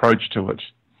our approach to it.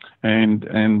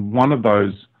 And one of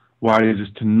those ways is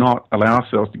to not allow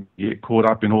ourselves to get caught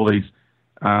up in all these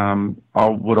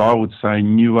what I would say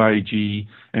new agey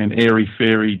and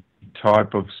airy-fairy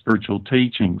type of spiritual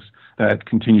teachings that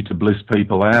continue to bliss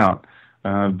people out.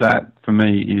 That, for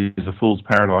me, is a fool's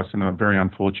paradise and a very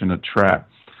unfortunate trap.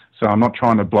 So I'm not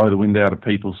trying to blow the wind out of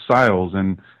people's sails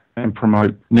and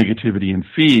promote negativity and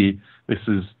fear. This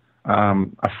is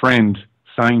a friend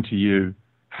saying to you,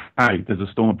 hey, there's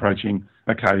a storm approaching.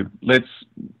 Okay, let's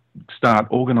start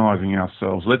organising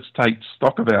ourselves. Let's take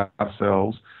stock of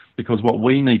ourselves, because what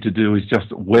we need to do is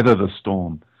just weather the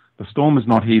storm. The storm is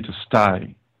not here to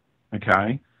stay,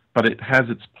 okay? But it has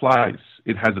its place.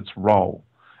 It has its role.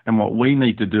 And what we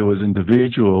need to do as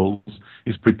individuals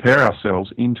is prepare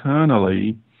ourselves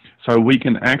internally so we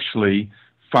can actually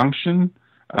function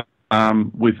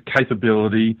with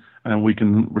capability, and we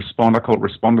can respond. I call it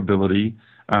respondability.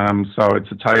 So it's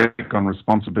a take on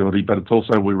responsibility, but it's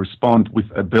also we respond with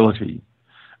ability.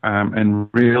 And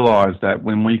realise that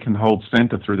when we can hold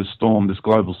centre through the storm, this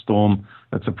global storm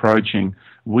that's approaching,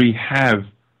 we have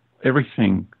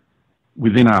everything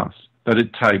within us that it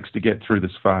takes to get through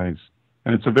this phase.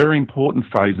 And it's a very important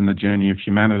phase in the journey of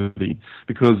humanity,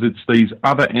 because it's these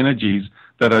other energies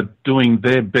that are doing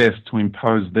their best to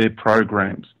impose their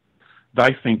programs.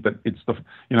 They think that it's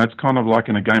it's kind of like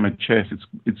in a game of chess.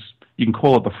 It's you can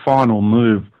call it the final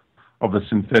move of the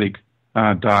synthetic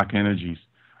dark energies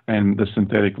and the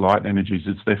synthetic light energies.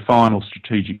 It's their final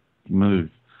strategic move.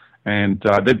 And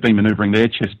they've been manoeuvring their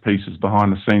chess pieces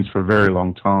behind the scenes for a very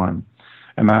long time.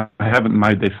 And they haven't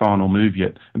made their final move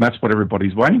yet. And that's what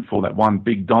everybody's waiting for, that one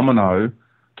big domino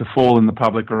to fall in the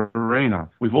public arena.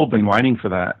 We've all been waiting for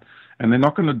that. And they're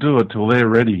not going to do it till they're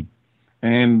ready.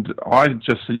 And I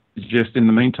just suggest in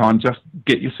the meantime, just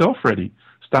get yourself ready.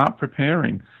 Start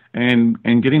preparing and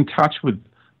get in touch with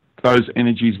those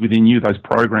energies within you, those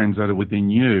programs that are within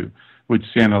you, which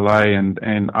Sienna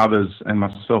and others and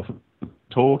myself are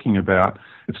talking about.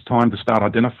 it's time to start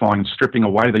identifying and stripping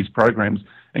away these programs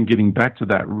and getting back to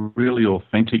that really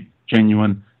authentic,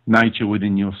 genuine nature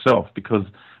within yourself. Because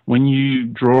when you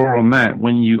draw on that,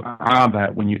 when you are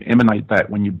that, when you emanate that,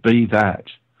 when you be that,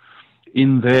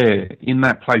 in there, in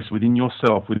that place within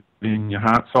yourself, within your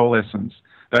heart, soul essence,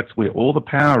 that's where all the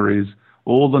power is,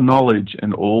 all the knowledge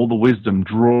and all the wisdom.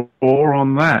 Draw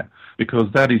on that,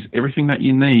 because that is everything that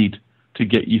you need to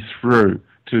get you through,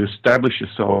 to establish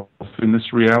yourself in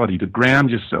this reality, to ground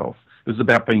yourself. It's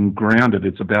about being grounded.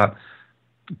 It's about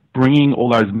bringing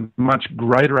all those much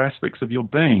greater aspects of your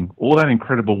being, all that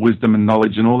incredible wisdom and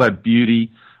knowledge and all that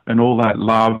beauty and all that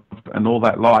love and all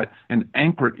that light, and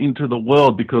anchor it into the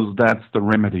world, because that's the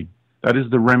remedy. That is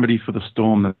the remedy for the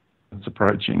storm that's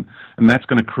approaching. And that's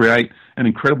going to create an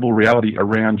incredible reality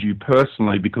around you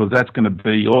personally, because that's going to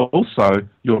be also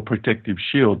your protective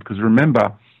shield. Because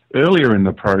remember, earlier in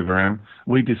the program,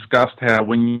 we discussed how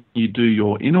when you do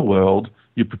your inner world,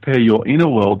 you prepare your inner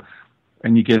world,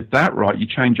 and you get that right, you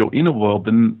change your inner world,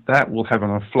 then that will have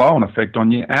a flow-on effect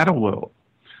on your outer world.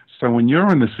 So when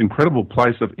you're in this incredible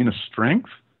place of inner strength,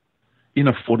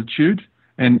 inner fortitude,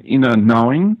 and inner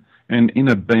knowing, and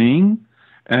inner being,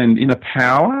 and inner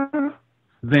power,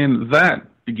 then that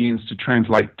begins to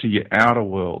translate to your outer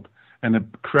world. And it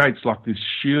creates like this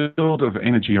shield of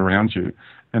energy around you.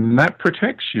 And that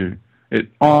protects you. It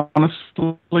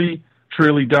honestly,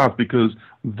 truly does, because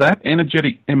that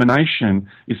energetic emanation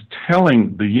is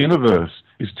telling the universe,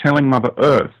 is telling Mother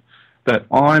Earth that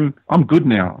I'm good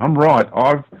now. I'm right.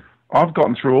 I've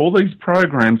gotten through all these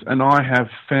programs and I have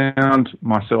found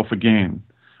myself again.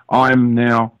 I'm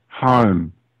now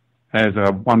home, as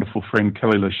a wonderful friend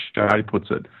Kelly Lachey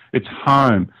puts it. It's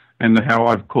home, and how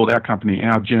I've called our company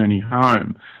Our Journey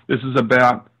Home. This is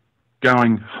about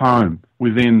going home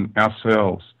within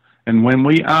ourselves. And when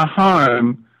we are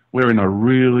home, we're in a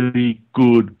really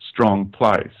good, strong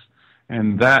place.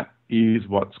 And that is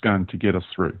what's going to get us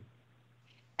through.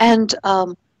 And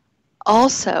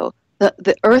also,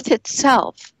 the earth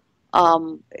itself,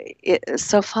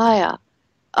 Sophia,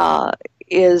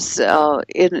 is,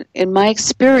 in my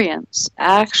experience,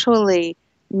 actually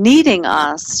needing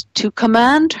us to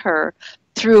command her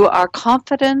through our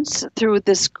confidence, through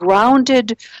this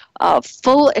grounded,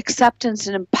 full acceptance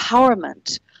and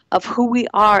empowerment of who we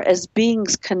are as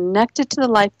beings connected to the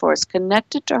life force,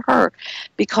 connected to her,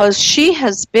 because she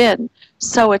has been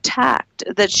so attacked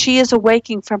that she is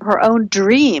awaking from her own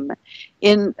dream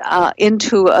into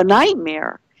a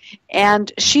nightmare.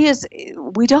 And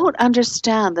we don't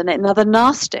understand. Now, the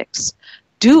Gnostics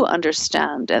do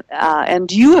understand,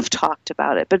 and you have talked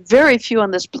about it, but very few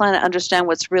on this planet understand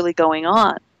what's really going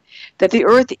on, that the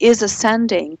earth is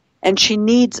ascending, and she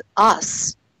needs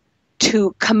us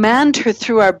to command her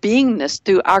through our beingness,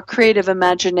 through our creative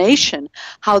imagination,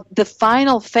 how the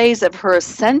final phase of her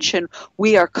ascension,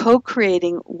 we are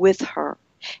co-creating with her.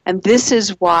 And this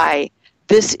is why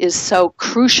this is so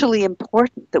crucially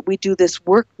important that we do this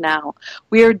work now.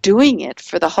 We are doing it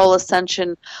for the whole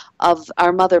ascension of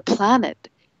our mother planet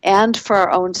and for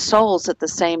our own souls at the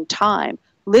same time.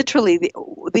 Literally,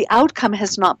 the outcome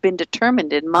has not been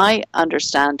determined in my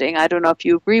understanding. I don't know if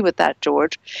you agree with that,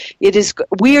 George.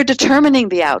 We are determining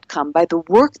the outcome by the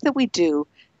work that we do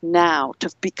now to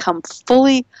become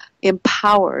fully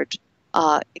empowered,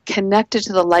 connected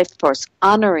to the life force,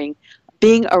 honoring,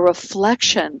 being a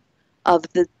reflection of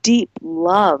the deep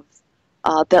love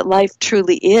that life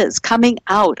truly is, coming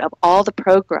out of all the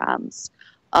programs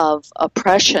of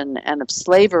oppression and of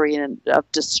slavery and of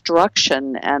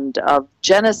destruction and of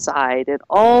genocide and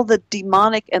all the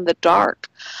demonic and the dark,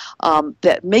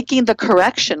 that making the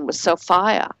correction with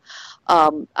Sophia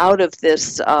out of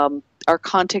this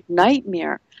archontic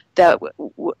nightmare, that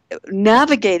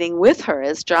navigating with her,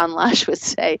 as John Lash would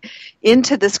say,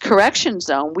 into this correction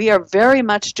zone. We are very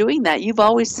much doing that. You've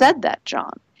always said that,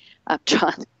 John.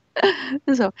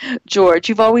 So, George,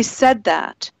 you've always said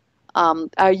that.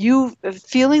 Are you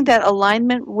feeling that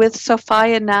alignment with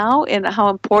Sophia now, and how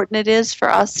important it is for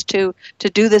us to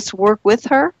do this work with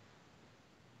her?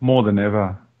 More than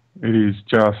ever. It is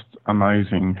just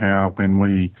amazing how when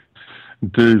we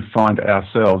do find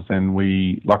ourselves, and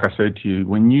we, like I said to you,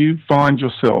 when you find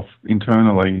yourself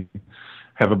internally,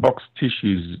 have a box of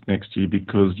tissues next to you,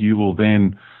 because you will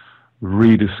then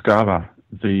rediscover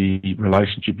the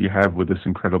relationship you have with this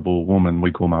incredible woman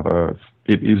we call Mother Earth.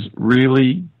 It is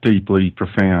really deeply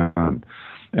profound.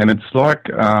 And it's like,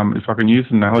 if I can use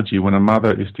an analogy, when a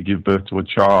mother is to give birth to a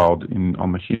child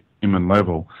on the human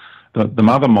level, the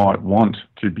mother might want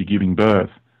to be giving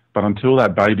birth, but until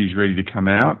that baby's ready to come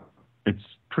out, it's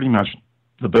pretty much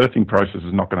the birthing process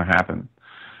is not going to happen.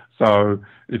 So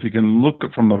if you can look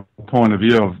at from the point of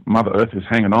view of Mother Earth is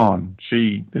hanging on,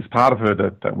 there's part of her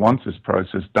that wants this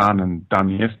process done and done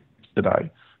yesterday.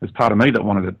 There's part of me that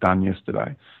wanted it done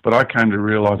yesterday. But I came to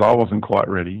realise I wasn't quite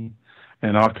ready,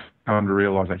 and I've come to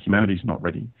realise that humanity's not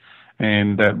ready,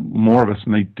 and that more of us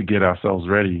need to get ourselves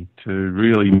ready to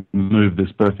really move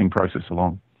this birthing process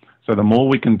along. So the more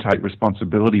we can take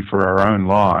responsibility for our own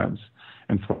lives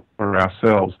and for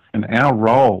ourselves and our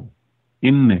role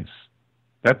in this,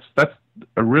 that's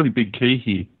a really big key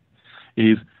here,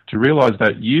 is to realise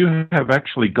that you have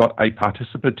actually got a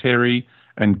participatory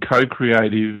and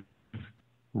co-creative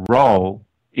role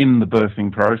in the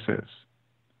birthing process.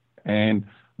 And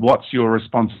what's your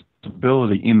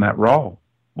responsibility in that role?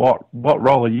 What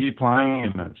role are you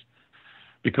playing in it?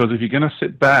 Because if you're going to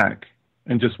sit back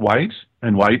and just wait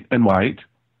and wait and wait,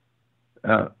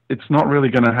 it's not really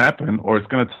going to happen, or it's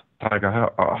going to take a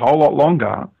whole lot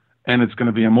longer, and it's going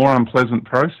to be a more unpleasant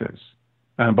process.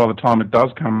 And by the time it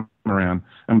does come around,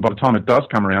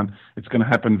 it's going to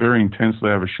happen very intensely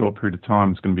over a short period of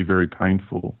time. It's going to be very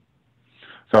painful.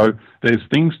 So there's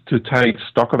things to take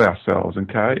stock of ourselves,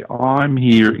 okay? I'm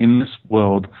here in this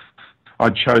world. I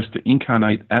chose to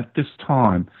incarnate at this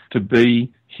time to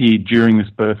be here during this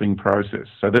birthing process.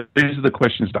 So these are the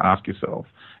questions to ask yourself,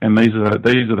 and these are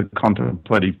the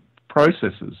contemplative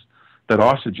processes that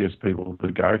I suggest people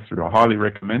to go through. I highly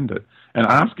recommend it, and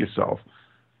ask yourself,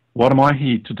 what am I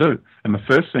here to do? And the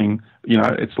first thing,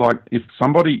 it's like if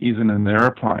somebody is in an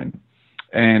airplane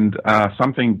and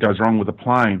something goes wrong with the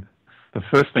plane, the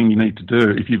first thing you need to do,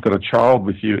 if you've got a child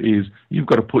with you, is you've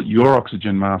got to put your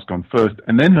oxygen mask on first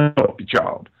and then help your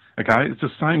child. Okay? It's the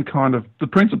same the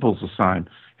principle's the same.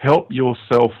 Help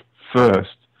yourself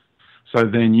first, so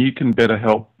then you can better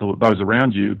help those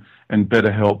around you and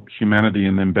better help humanity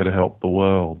and then better help the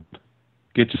world.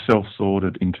 Get yourself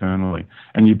sorted internally.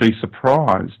 And you'd be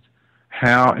surprised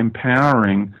how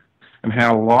empowering and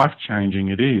how life-changing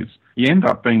it is. You end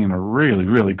up being in a really,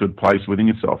 really good place within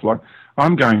yourself. Like,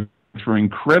 I'm going through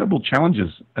incredible challenges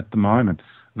at the moment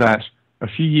that a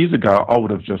few years ago I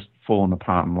would have just fallen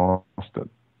apart and lost it.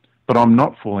 But I'm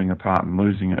not falling apart and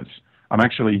losing it. I'm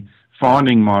actually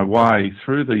finding my way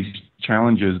through these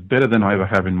challenges better than I ever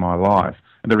have in my life.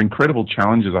 And they're incredible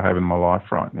challenges I have in my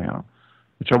life right now,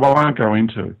 which I won't go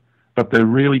into, but they're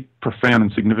really profound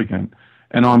and significant.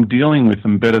 And I'm dealing with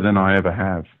them better than I ever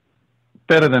have.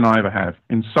 Better than I ever have,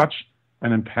 in such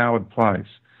an empowered place,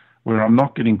 where I'm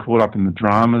not getting caught up in the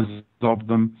dramas of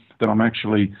them, that I'm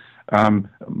actually, a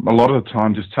lot of the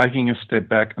time, just taking a step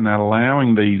back and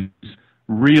allowing these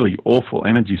really awful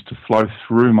energies to flow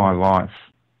through my life.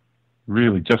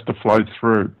 Really, just to flow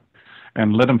through.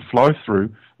 And let them flow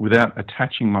through without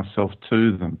attaching myself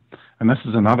to them. And this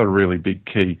is another really big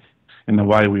key in the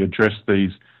way we address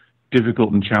these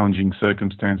difficult and challenging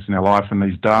circumstances in our life, and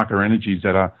these darker energies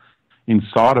that are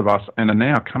inside of us and are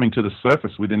now coming to the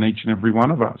surface within each and every one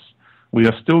of us. We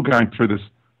are still going through this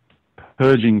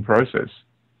purging process.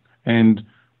 And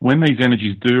when these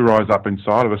energies do rise up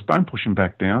inside of us, don't push them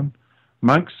back down.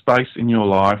 Make space in your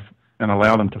life and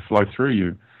allow them to flow through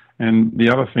you. And the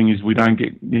other thing is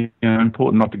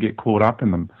important not to get caught up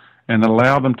in them and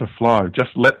allow them to flow.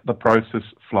 Just let the process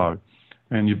flow,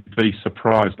 and you'd be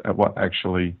surprised at what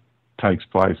actually takes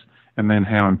place, and then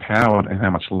how empowered and how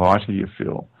much lighter you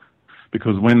feel.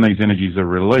 Because when these energies are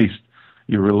released,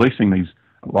 you're releasing these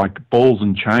like balls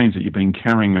and chains that you've been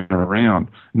carrying around,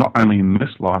 not only in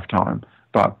this lifetime,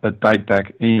 but that date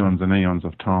back eons and eons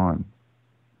of time.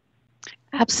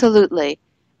 Absolutely.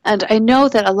 And I know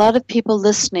that a lot of people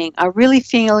listening are really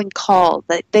feeling called,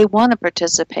 that they want to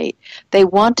participate. They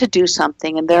want to do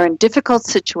something, and they're in difficult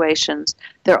situations.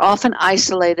 They're often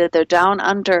isolated. They're down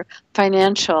under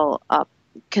financial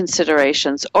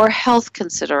considerations or health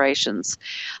considerations.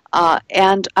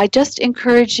 And I just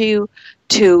encourage you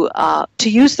to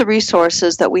use the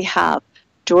resources that we have.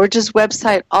 George's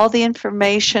website, all the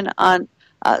information on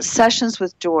sessions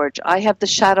with George. I have the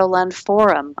Shadowland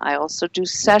Forum. I also do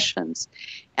sessions.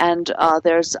 And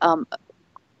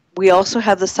we also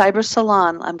have the Cyber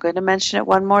Salon. I'm going to mention it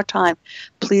one more time.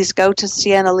 Please go to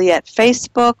Sienna Lee at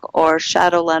Facebook or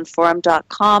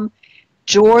shadowlandforum.com.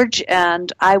 George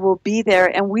and I will be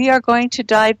there, and we are going to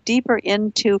dive deeper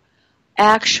into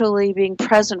actually being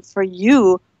present for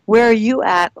you. Where are you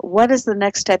at? What is the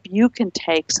next step you can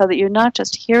take so that you're not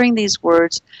just hearing these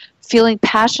words, feeling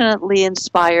passionately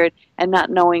inspired, and not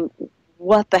knowing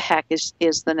what the heck is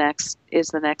the next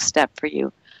step for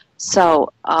you.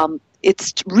 So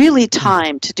it's really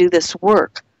time to do this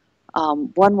work,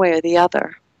 one way or the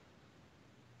other.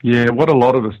 Yeah, what a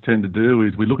lot of us tend to do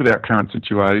is we look at our current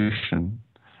situation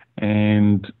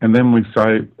And then we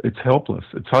say, it's helpless,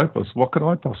 it's hopeless. What could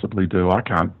I possibly do? I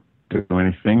can't do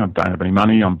anything. I don't have any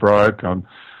money. I'm broke. I'm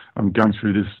going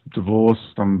through this divorce.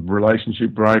 I'm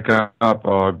relationship breakup.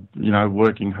 I'm,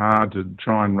 working hard to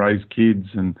try and raise kids,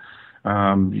 and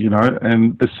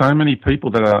and there's so many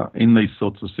people that are in these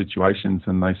sorts of situations,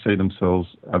 and they see themselves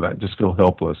they just feel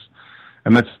helpless,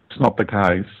 and that's not the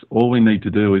case. All we need to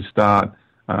do is start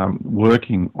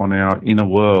working on our inner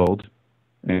world.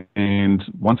 And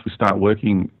once we start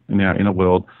working in our inner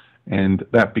world and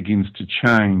that begins to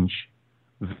change,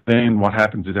 then what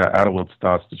happens is our outer world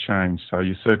starts to change. So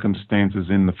your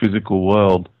circumstances in the physical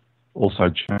world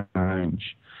also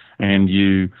change. And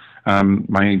you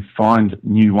may find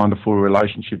new wonderful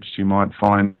relationships. You might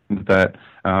find that,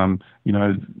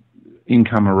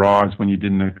 income arrives when you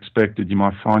didn't expect it. You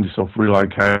might find yourself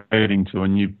relocating to a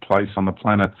new place on the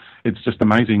planet. It's just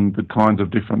amazing the kinds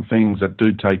of different things that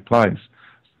do take place.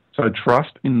 So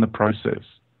trust in the process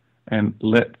and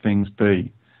let things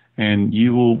be. And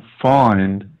you will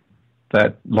find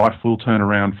that life will turn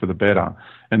around for the better.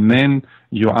 And then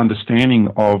your understanding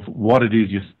of what it is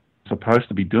you're supposed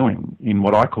to be doing in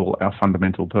what I call our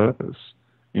fundamental purpose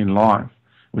in life,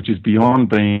 which is beyond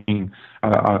being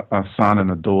a son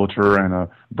and a daughter and a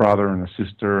brother and a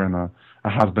sister and a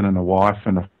husband and a wife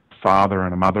and a father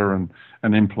and a mother and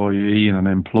an employee and an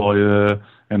employer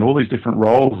and all these different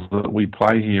roles that we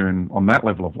play here on that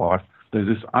level of life. There's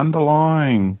this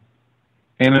underlying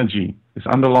energy, this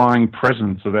underlying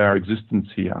presence of our existence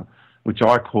here, which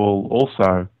I call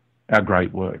also our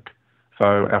great work. So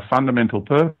our fundamental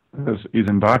purpose is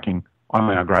embarking on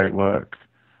our great work.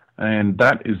 And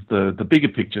that is the bigger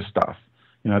picture stuff.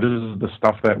 This is the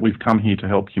stuff that we've come here to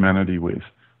help humanity with.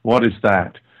 What is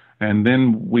that? And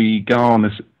then we go on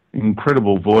this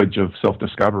incredible voyage of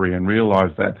self-discovery and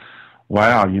realize that,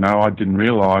 wow, I didn't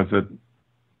realize that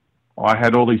I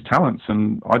had all these talents,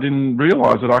 and I didn't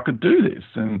realize that I could do this.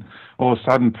 And all of a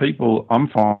sudden, people I'm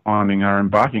finding are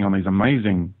embarking on these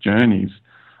amazing journeys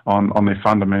on their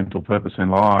fundamental purpose in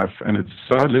life. And it's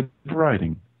so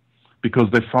liberating because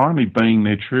they're finally being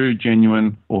their true,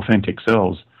 genuine, authentic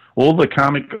selves. All the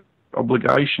karmic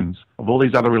obligations of all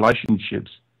these other relationships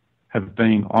have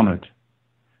been honoured.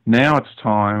 Now it's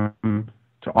time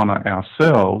to honour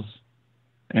ourselves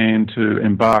and to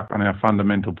embark on our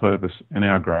fundamental purpose and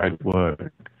our great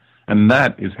work. And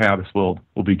that is how this world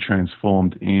will be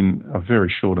transformed in a very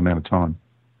short amount of time.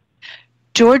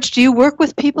 George, do you work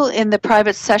with people in the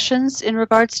private sessions in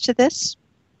regards to this?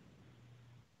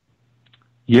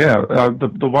 Yeah,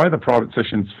 the way the private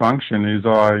sessions function is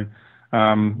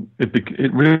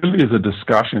it really is a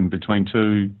discussion between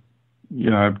two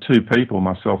people,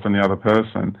 myself and the other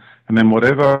person, and then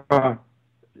whatever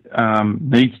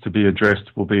needs to be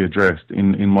addressed will be addressed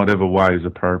in whatever way is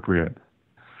appropriate.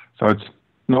 So it's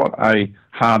not a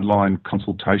hardline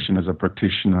consultation as a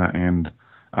practitioner and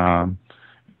a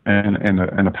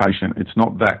patient. It's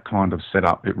not that kind of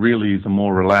setup. It really is a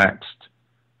more relaxed,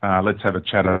 let's have a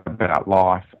chat about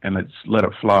life and let's let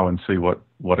it flow and see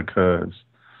what occurs.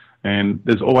 And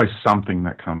there's always something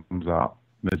that comes up.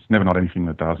 There's never not anything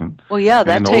that doesn't. Well, yeah,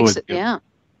 that takes it, yeah.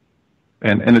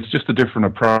 And it's just a different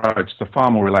approach. It's a far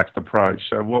more relaxed approach.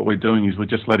 So what we're doing is we're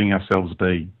just letting ourselves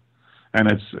be.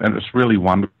 And it's really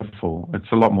wonderful.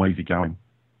 It's a lot more easygoing.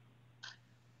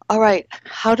 All right.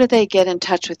 How do they get in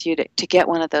touch with you to get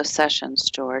one of those sessions,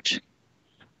 George?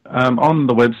 On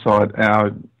the website,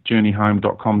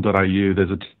 ourjourneyhome.com.au,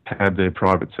 there's a tab there,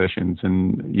 private sessions,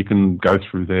 and you can go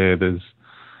through there. There's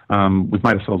we've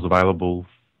made ourselves available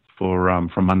for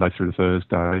from Monday through to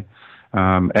Thursday,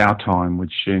 our time,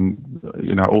 which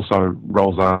also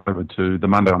rolls over to the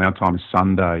Monday on our time is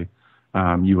Sunday,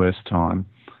 US time.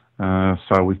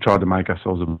 So we've tried to make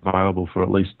ourselves available for at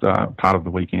least part of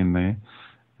the weekend there.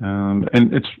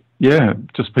 And it's,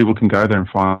 just people can go there and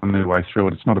find their way through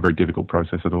it. It's not a very difficult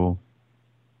process at all.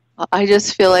 I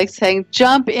just feel like saying,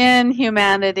 jump in,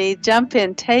 humanity, jump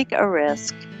in, take a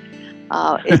risk.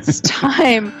 It's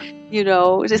time,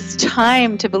 it's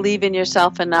time to believe in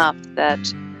yourself enough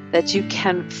that you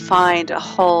can find a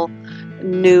whole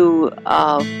new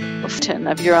of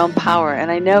your own power.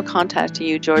 And I know contacting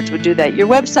you, George, would do that. Your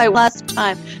website last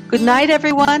time. Good night,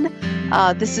 everyone.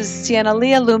 This is Sienna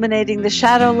Lee, Illuminating the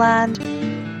Shadowland.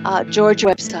 George,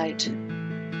 website.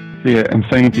 Yeah, and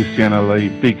thank you, Sienna Lee.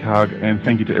 Big hug, and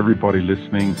thank you to everybody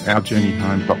listening.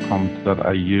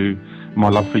 ourjourneyhome.com.au. My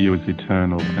love for you is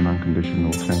eternal and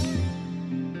unconditional. Thank you.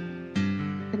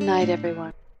 Good night,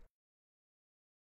 everyone.